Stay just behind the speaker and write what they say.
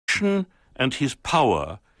position and his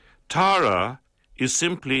power, Tara is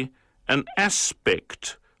simply an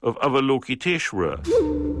aspect of Avalokiteshvara.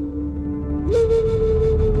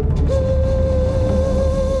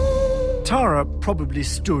 Tara probably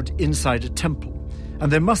stood inside a temple,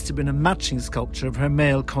 and there must have been a matching sculpture of her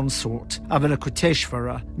male consort,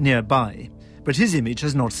 Avalokiteshvara, nearby, but his image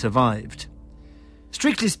has not survived.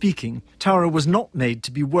 Strictly speaking, Tara was not made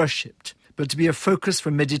to be worshipped, but to be a focus for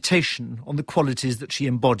meditation on the qualities that she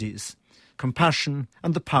embodies, compassion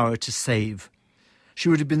and the power to save. She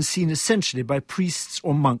would have been seen essentially by priests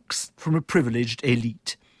or monks from a privileged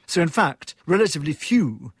elite. So in fact, relatively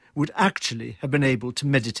few would actually have been able to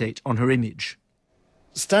meditate on her image.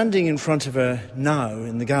 Standing in front of her now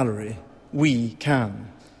in the gallery, we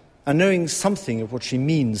can. And knowing something of what she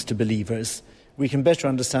means to believers, we can better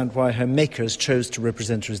understand why her makers chose to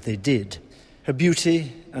represent her as they did. Her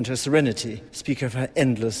beauty and her serenity speak of her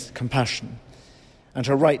endless compassion. And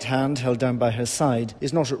her right hand, held down by her side,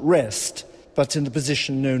 is not at rest, but in the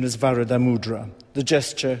position known as Varada Mudra, the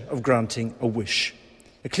gesture of granting a wish.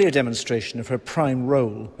 A clear demonstration of her prime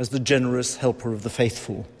role as the generous helper of the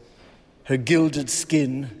faithful. Her gilded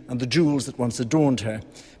skin and the jewels that once adorned her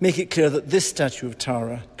make it clear that this statue of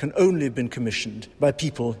Tara can only have been commissioned by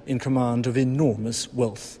people in command of enormous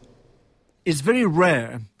wealth. It's very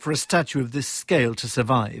rare for a statue of this scale to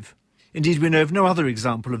survive. Indeed, we know of no other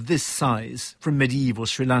example of this size from medieval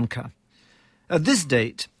Sri Lanka. At this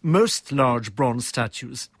date, most large bronze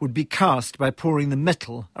statues would be cast by pouring the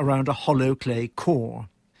metal around a hollow clay core.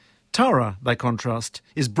 Tara, by contrast,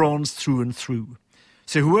 is bronze through and through.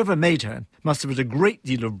 So whoever made her must have had a great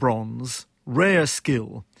deal of bronze, rare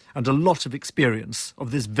skill, and a lot of experience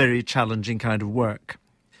of this very challenging kind of work.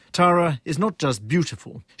 Tara is not just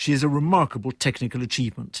beautiful, she is a remarkable technical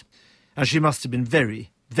achievement. And she must have been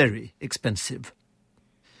very, very expensive.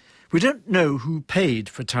 We don't know who paid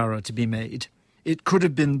for Tara to be made. It could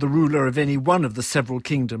have been the ruler of any one of the several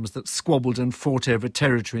kingdoms that squabbled and fought over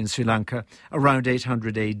territory in Sri Lanka around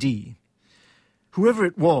 800 AD. Whoever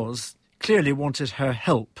it was clearly wanted her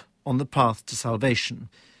help on the path to salvation.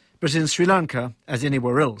 But in Sri Lanka, as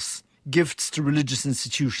anywhere else, gifts to religious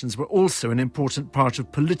institutions were also an important part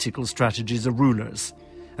of political strategies of rulers,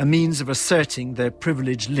 a means of asserting their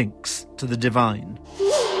privileged links to the divine.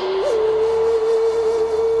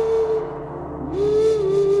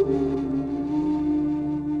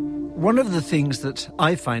 One of the things that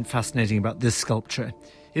I find fascinating about this sculpture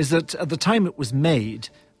is that at the time it was made,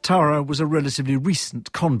 Tara was a relatively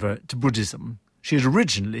recent convert to Buddhism. She had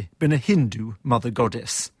originally been a Hindu mother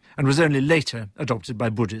goddess and was only later adopted by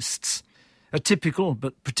Buddhists. A typical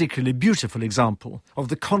but particularly beautiful example of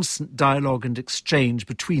the constant dialogue and exchange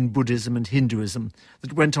between Buddhism and Hinduism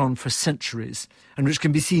that went on for centuries and which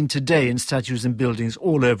can be seen today in statues and buildings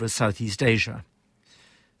all over Southeast Asia.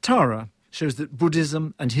 Tara shows that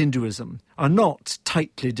Buddhism and Hinduism are not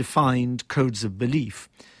tightly defined codes of belief,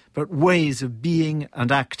 but ways of being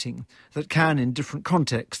and acting that can, in different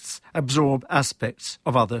contexts, absorb aspects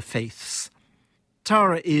of other faiths.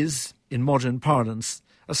 Tara is, in modern parlance,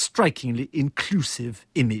 a strikingly inclusive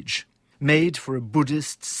image, made for a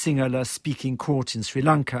Buddhist Sinhala-speaking court in Sri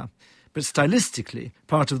Lanka, but stylistically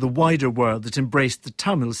part of the wider world that embraced the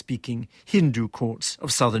Tamil-speaking Hindu courts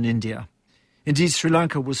of southern India. Indeed, Sri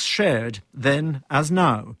Lanka was shared, then as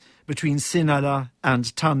now, between Sinhala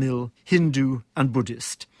and Tamil, Hindu and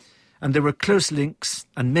Buddhist, and there were close links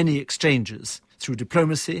and many exchanges through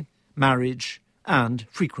diplomacy, marriage and,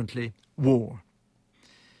 frequently, war.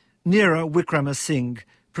 Nira Wickramasinghe,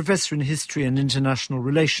 Professor in History and International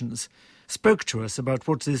Relations, spoke to us about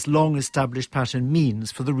what this long-established pattern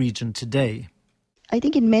means for the region today. I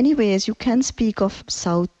think in many ways you can speak of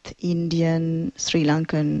South Indian, Sri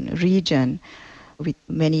Lankan region with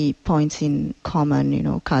many points in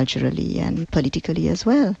common, culturally and politically as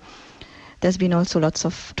well. There's been also lots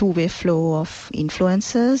of two-way flow of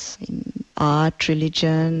influences in art,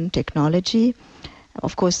 religion, technology.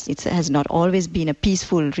 Of course, it has not always been a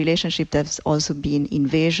peaceful relationship. There's also been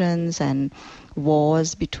invasions and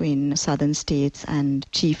wars between southern states and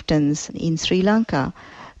chieftains in Sri Lanka.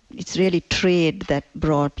 It's really trade that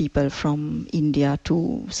brought people from India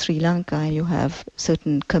to Sri Lanka. You have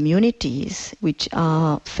certain communities which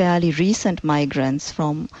are fairly recent migrants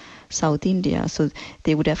from South India. So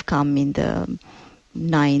they would have come in the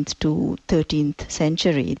 9th to 13th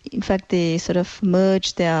century. In fact, they sort of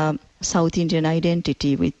merged their South Indian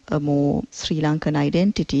identity with a more Sri Lankan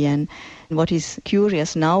identity. And what is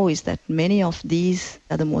curious now is that many of these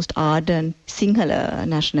are the most ardent Sinhala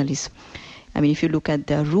nationalists. I mean, if you look at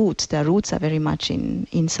their roots are very much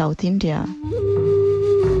in South India.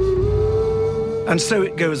 And so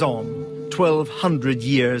it goes on. 1,200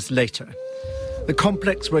 years later. The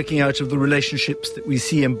complex working out of the relationships that we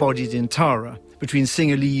see embodied in Tara, between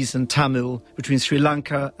Sinhalese and Tamil, between Sri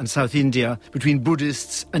Lanka and South India, between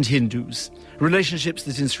Buddhists and Hindus. Relationships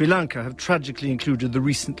that in Sri Lanka have tragically included the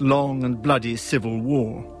recent long and bloody civil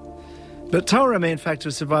war. But Tara may in fact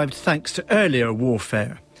have survived thanks to earlier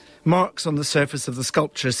warfare. Marks on the surface of the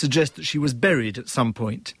sculpture suggest that she was buried at some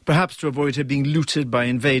point, perhaps to avoid her being looted by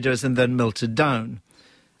invaders and then melted down.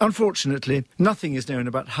 Unfortunately, nothing is known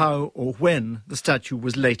about how or when the statue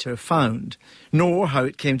was later found, nor how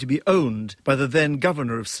it came to be owned by the then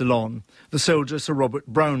governor of Ceylon, the soldier Sir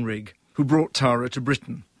Robert Brownrigg, who brought Tara to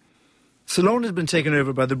Britain. Ceylon had been taken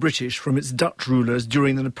over by the British from its Dutch rulers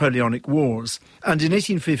during the Napoleonic Wars, and in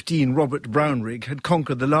 1815 Robert Brownrigg had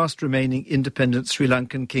conquered the last remaining independent Sri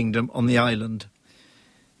Lankan kingdom on the island.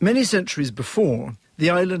 Many centuries before, the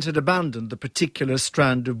island had abandoned the particular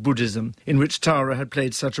strand of Buddhism in which Tara had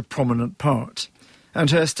played such a prominent part, and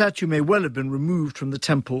her statue may well have been removed from the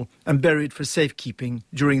temple and buried for safekeeping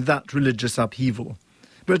during that religious upheaval.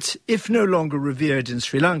 But if no longer revered in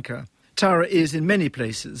Sri Lanka, Tara is in many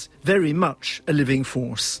places very much a living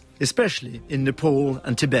force, especially in Nepal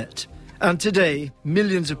and Tibet. And today,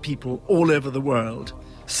 millions of people all over the world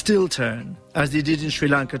still turn, as they did in Sri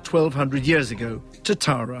Lanka 1,200 years ago, to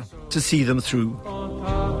Tara to see them through.